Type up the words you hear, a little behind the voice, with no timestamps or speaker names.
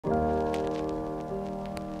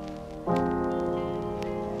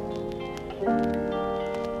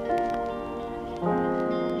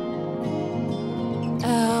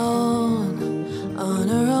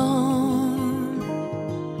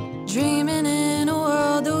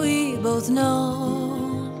both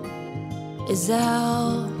know is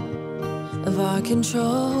out of our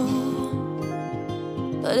control.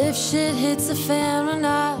 But if shit hits the fan, we're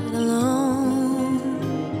not alone.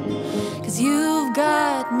 'Cause you've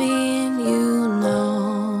got me and you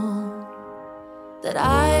know that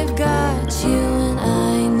I've got you and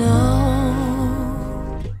I know.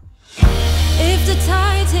 If the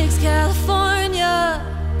tide takes California,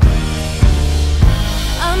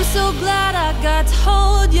 I'm so glad I got to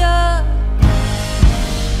hold ya.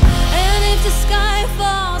 And if the sky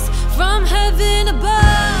falls from heaven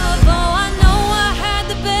above, oh, I know I had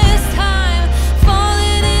the best time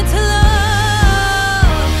falling into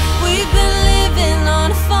love. We've been living on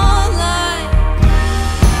a fault line,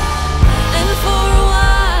 and for a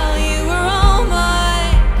while you were all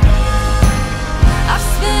mine. I've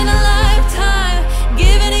spent a lifetime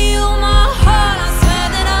giving you my heart. I swear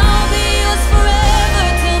that I'll be yours forever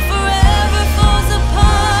till forever falls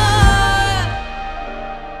apart.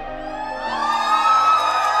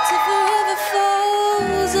 Till forever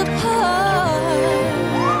falls apart.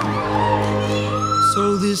 So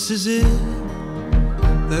this is it,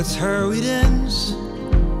 that's how it ends.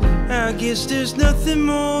 I guess there's nothing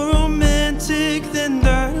more romantic than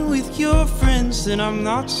that with your friends. And I'm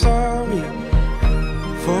not sorry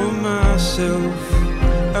for myself.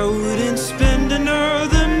 I wouldn't spend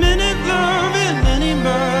another minute loving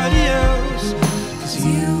anybody else. 'Cause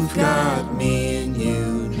you've got me and you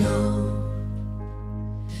know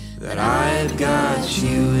that I've got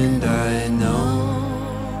you and I know.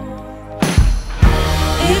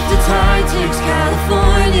 If the tide takes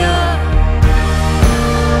California,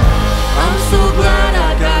 I'm so glad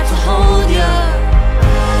I got to hold ya.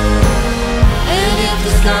 And if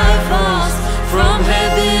the sky falls from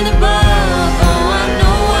heaven above, oh, I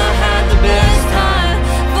know I had the best time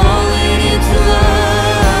falling into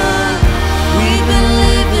love. We've been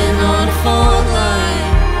living on a fault line,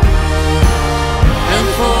 and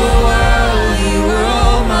for a while you were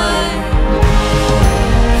all mine.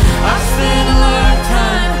 I spent a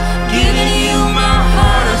lifetime giving you my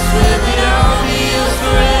heart. I swear that I'll be yours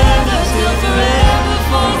forever till forever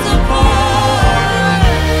falls apart.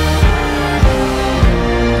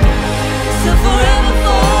 Till forever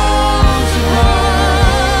falls apart.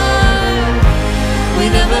 We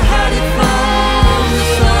never had it from the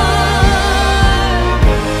start.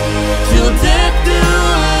 Till death do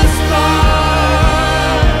us part.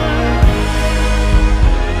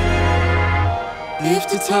 If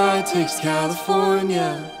the tide takes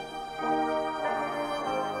California,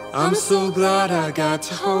 I'm so glad I got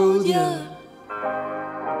to hold ya.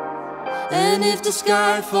 And if the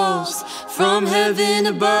sky falls from heaven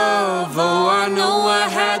above, oh, I know I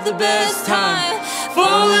had the best time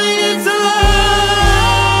falling into love.